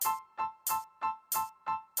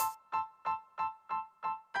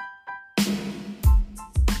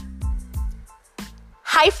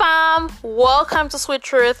Hi fam, welcome to Sweet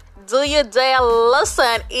Truth. Do you dare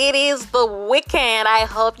listen? It is the weekend. I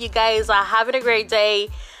hope you guys are having a great day.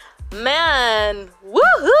 Man,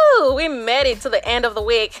 woohoo! We made it to the end of the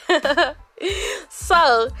week.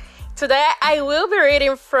 So, today I will be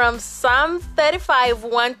reading from Psalm 35,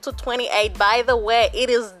 1 to 28. By the way,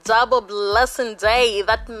 it is double blessing day.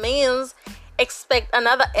 That means expect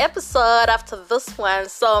another episode after this one.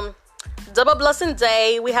 So, double blessing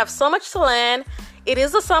day. We have so much to learn. It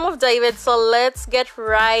is the Psalm of David, so let's get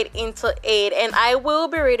right into it. And I will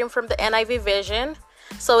be reading from the NIV version.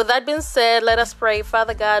 So with that being said, let us pray.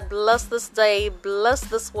 Father God, bless this day, bless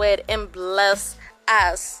this word, and bless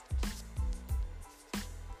us.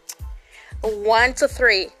 1 to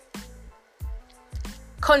 3.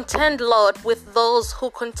 Contend, Lord, with those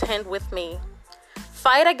who contend with me.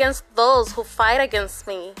 Fight against those who fight against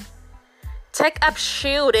me. Take up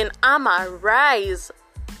shield and armor,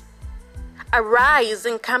 Arise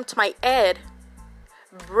and come to my aid.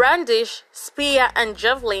 Brandish spear and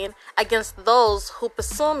javelin against those who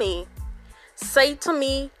pursue me. Say to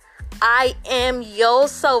me, I am your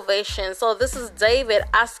salvation. So this is David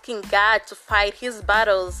asking God to fight his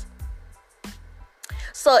battles.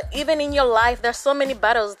 So even in your life, there's so many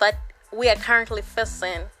battles that we are currently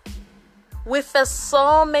facing. We face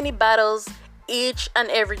so many battles each and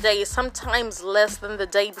every day, sometimes less than the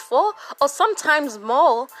day before, or sometimes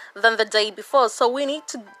more than the day before. So we need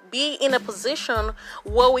to be in a position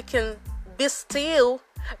where we can be still,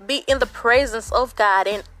 be in the presence of God,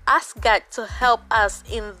 and ask God to help us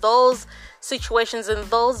in those situations, in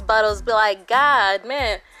those battles. Be like, God,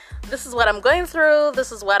 man, this is what I'm going through.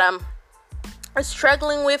 This is what I'm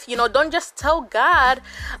struggling with. Don't just tell God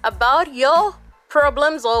about your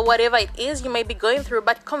problems or whatever it is you may be going through,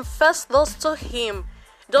 but confess those to him.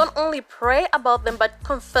 Don't only pray about them, but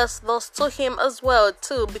confess those to him as well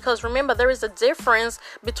too, because remember, there is a difference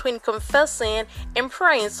between confessing and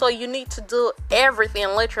praying. So you need to do everything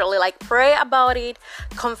literally, like pray about it,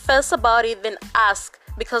 confess about it, then ask,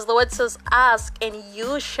 because the word says ask and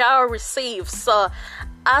you shall receive. So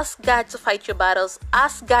ask God to fight your battles.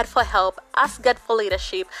 Ask God for help. Ask God for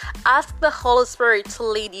leadership. Ask the Holy Spirit to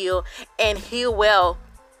lead you, and he will.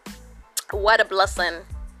 What a blessing.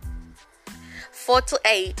 4 to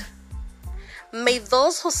 8. May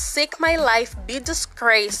those who seek my life be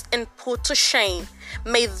disgraced and put to shame.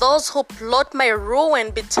 May those who plot my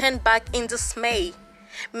ruin be turned back in dismay.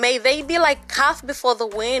 May they be like chaff before the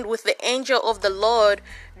wind, with the angel of the Lord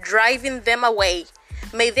driving them away.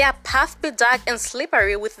 May their path be dark and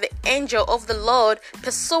slippery, with the angel of the Lord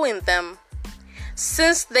pursuing them.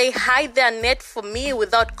 Since they hide their net for me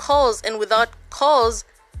without cause, and without cause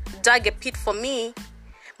dug a pit for me,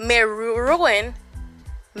 may ruin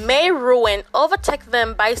overtake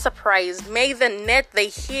them by surprise. May the net they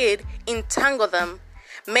hid entangle them.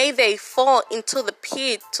 May they fall into the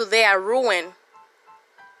pit to their ruin.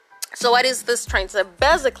 So what is this trying to say?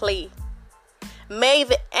 Basically, may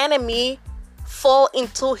the enemy fall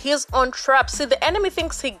into his own traps. See, the enemy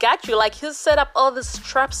thinks he got you, like he's set up all these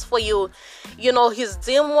traps for you. His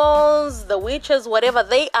demons, the witches, whatever,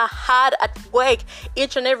 they are hard at work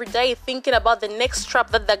each and every day, thinking about the next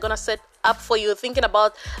trap that they're gonna set up for you, thinking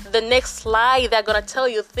about the next lie they're gonna tell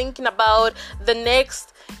you, thinking about the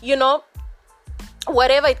next,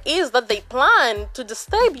 whatever it is that they plan to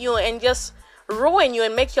disturb you and just ruin you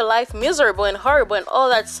and make your life miserable and horrible and all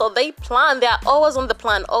that. So they are always on the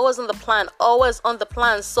plan, always on the plan, always on the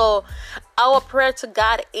plan. So our prayer to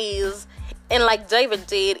God is, and like David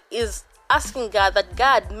did, is asking God that,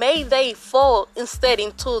 God, may they fall instead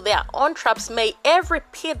into their own traps. May every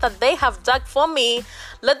pit that they have dug for me,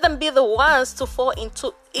 let them be the ones to fall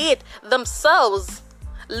into it themselves.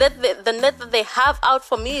 Let the net that they have out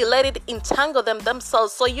for me, let it entangle them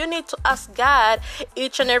themselves. So you need to ask God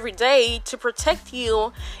each and every day to protect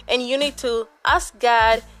you. And you need to ask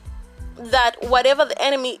God that whatever the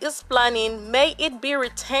enemy is planning, may it be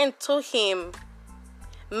returned to him.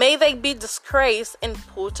 May they be disgraced and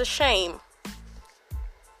put to shame.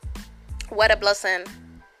 What a blessing.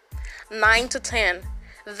 9 to 10.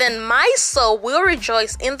 Then my soul will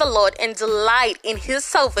rejoice in the Lord and delight in his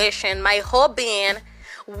salvation. My whole being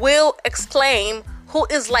will exclaim, who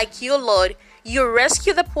is like you, Lord? You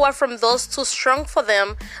rescue the poor from those too strong for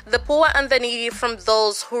them, the poor and the needy from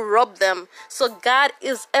those who rob them. So God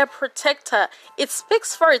is a protector. It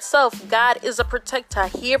speaks for itself. God is a protector.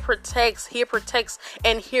 He protects,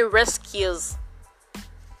 and he rescues.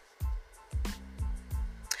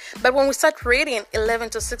 But when we start reading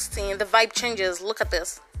 11 to 16, the vibe changes. Look at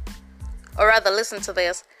this. Or rather, listen to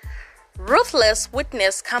this. Ruthless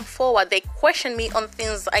witnesses come forward. They question me on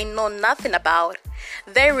things I know nothing about.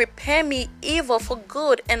 They repay me evil for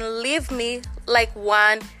good and leave me like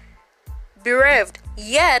one bereaved.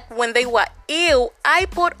 Yet when they were ill, I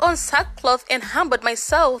put on sackcloth and humbled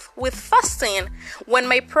myself with fasting. When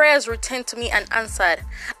my prayers returned to me unanswered,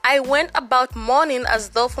 I went about mourning as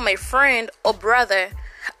though for my friend or brother.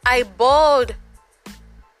 I bowed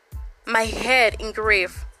my head in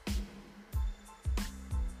grief,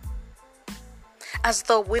 as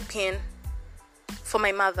though weeping for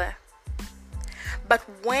my mother. But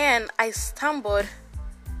when I stumbled,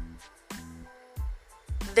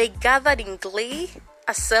 they gathered in glee.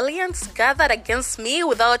 Assailants gathered against me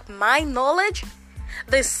without my knowledge.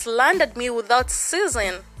 They slandered me without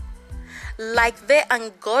ceasing. Like the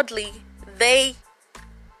ungodly, they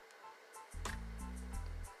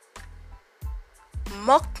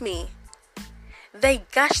mocked me. They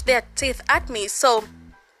gashed their teeth at me. So,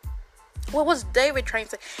 what was David trying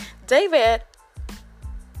to say? David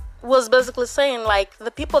was basically saying, like,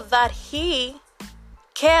 the people that he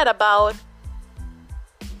cared about,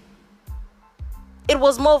 it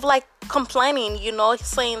was more of like complaining, he's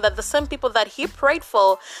saying that the same people that he prayed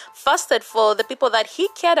for, fasted for, the people that he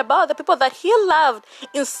cared about, the people that he loved,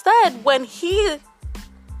 instead, when he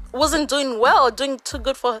wasn't doing well, doing too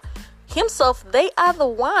good for himself, they are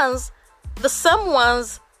the same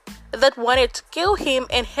ones that wanted to kill him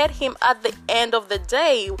and hate him at the end of the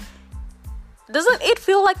day. Doesn't it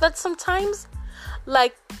feel like that sometimes?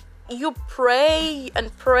 Like, you pray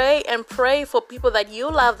and pray and pray for people that you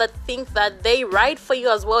love, that think that they right for you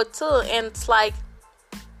as well too, and it's like,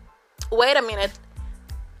 wait a minute,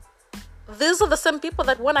 these are the same people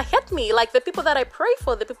that want to hate me. Like, the people that I pray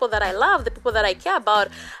for, the people that I love, the people that I care about,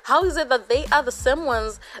 how is it that they are the same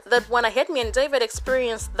ones that want to hate me? And David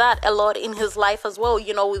experienced that a lot in his life as well,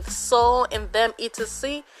 with Saul and them,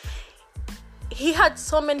 etc. He had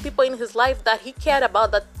so many people in his life that he cared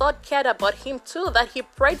about, that thought cared about him too, that he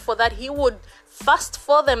prayed for, that he would fast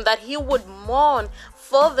for them, that he would mourn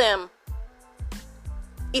for them.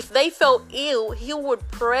 If they fell ill, he would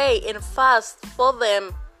pray and fast for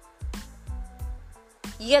them.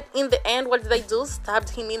 Yet in the end, what did they do?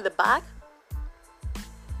 Stabbed him in the back?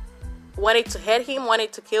 Wanted to hurt him,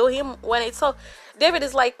 wanted to kill him, so David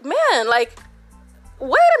is like, man, like,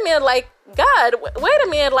 wait a minute, like, God, wait a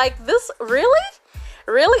minute, like, this,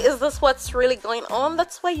 really, is this what's really going on?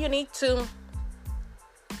 That's why you need to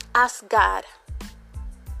ask God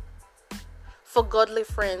for godly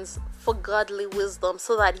friends, for godly wisdom,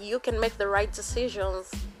 so that you can make the right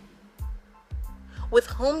decisions with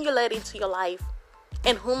whom you let into your life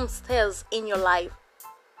and whom stays in your life.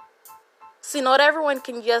 See, not everyone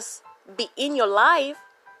can just be in your life.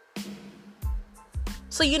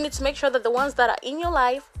 So you need to make sure that the ones that are in your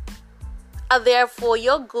life are there for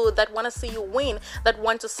your good, that want to see you win, that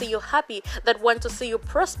want to see you happy, that want to see you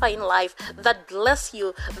prosper in life, that bless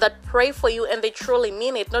you, that pray for you, and they truly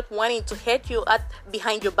mean it, not wanting to hate you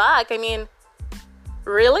behind your back. I mean,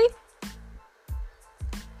 really?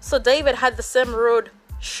 So David had the same rude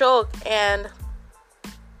shock and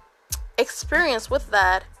experience with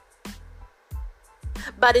that.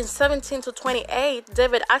 But in 17 to 28,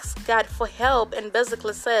 David asks God for help and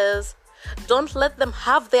basically says, don't let them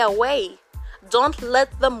have their way. Don't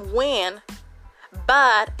let them win.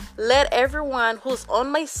 But let everyone who's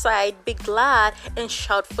on my side be glad and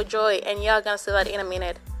shout for joy. And you're going to see that in a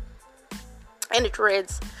minute. And it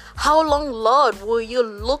reads, how long, Lord, will you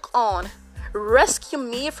look on? Rescue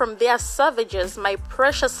me from their savages, my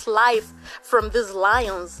precious life from these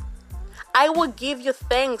lions. I will give you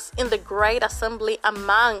thanks in the great assembly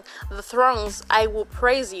among the throngs. I will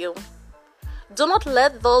praise you. Do not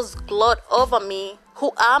let those gloat over me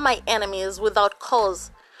who are my enemies without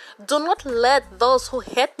cause. Do not let those who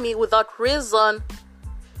hate me without reason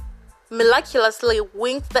miraculously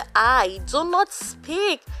wink the eye. Do not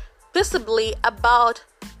speak peaceably,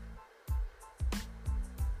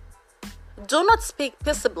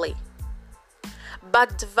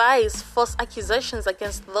 but devise false accusations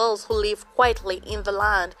against those who live quietly in the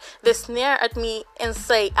land. They sneer at me and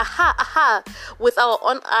say, aha, aha, with our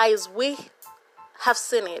own eyes we have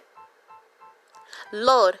seen it.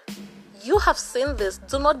 Lord, you have seen this.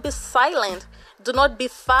 Do not be silent. Do not be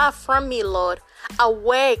far from me, Lord.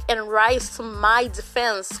 Awake and rise to my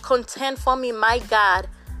defense. Contend for me, my God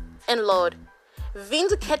and Lord.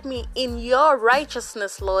 Vindicate me in your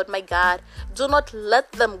righteousness, Lord, my God. Do not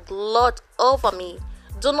let them gloat over me.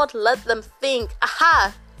 Do not let them think,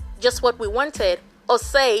 aha, just what we wanted, or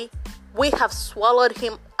say, we have swallowed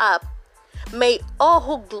him up. May all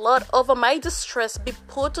who gloat over my distress be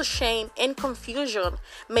put to shame and confusion.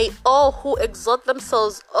 May all who exalt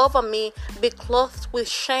themselves over me be clothed with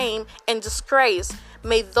shame and disgrace.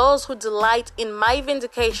 May those who delight in my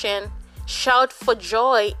vindication shout for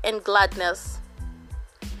joy and gladness.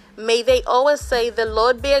 May they always say, "The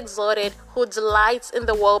Lord be exalted, who delights in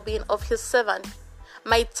the well-being of his servant."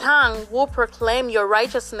 My tongue will proclaim your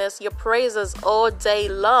righteousness, your praises all day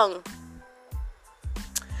long.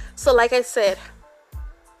 So like I said,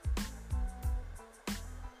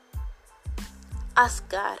 ask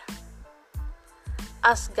God.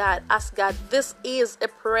 Ask God. Ask God. This is a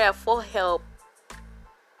prayer for help.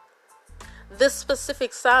 This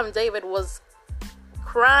specific Psalm, David was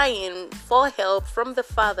crying for help from the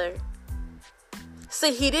Father.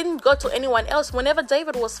 See, he didn't go to anyone else. Whenever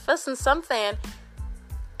David was facing something,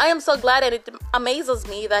 I am so glad, and it amazes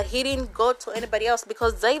me that he didn't go to anybody else,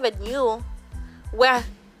 because David knew where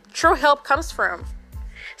true help comes from.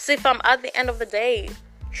 See, from at the end of the day,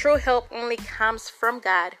 true help only comes from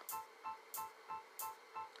God.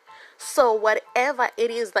 So whatever it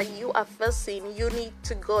is that you are facing, you need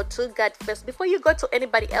to go to God first before you go to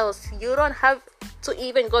anybody else. You don't have to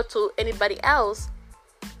even go to anybody else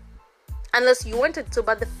unless you wanted to.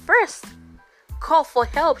 But the first call for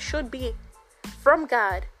help should be from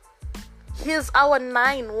God. He's our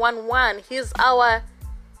 911. He's our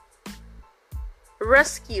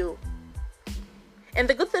rescue. And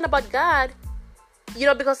the good thing about God,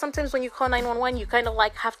 because sometimes when you call 911, you kind of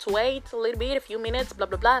like have to wait a little bit, a few minutes, blah,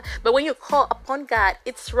 blah, blah. But when you call upon God,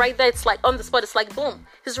 it's right there. It's like on the spot. It's like, boom.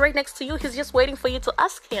 He's right next to you. He's just waiting for you to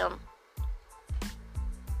ask him.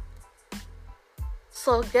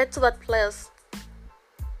 So get to that place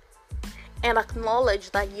and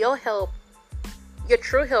acknowledge that your help, your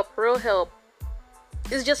true help, real help,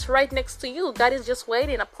 is just right next to you. God is just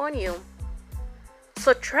waiting upon you.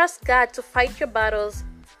 So trust God to fight your battles.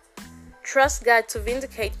 Trust God to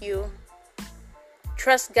vindicate you.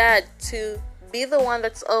 Trust God to be the one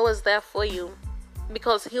that's always there for you,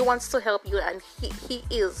 because he wants to help you, and he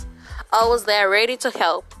is always there ready to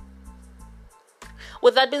help.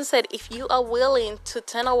 With that being said, if you are willing to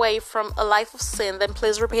turn away from a life of sin, then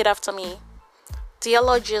please repeat after me. Dear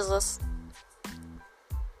Lord Jesus,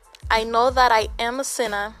 I know that I am a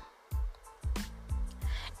sinner,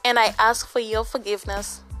 and I ask for your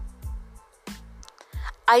forgiveness.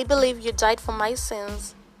 I believe you died for my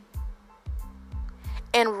sins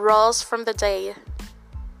and rose from the dead.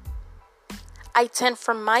 I turn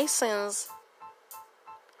from my sins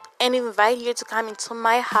and invite you to come into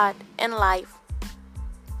my heart and life.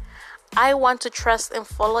 I want to trust and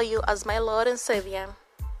follow you as my Lord and Savior.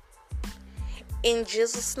 In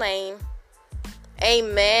Jesus' name,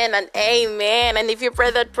 amen and amen. And if you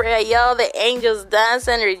pray that prayer, y'all, the angels dance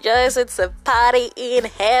and rejoice. It's a party in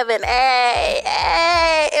heaven. Hey,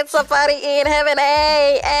 hey, it's a party in heaven.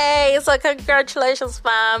 Hey, hey. So congratulations,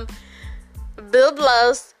 fam. Be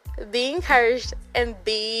blessed, be encouraged, and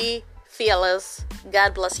be fearless.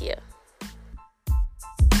 God bless you.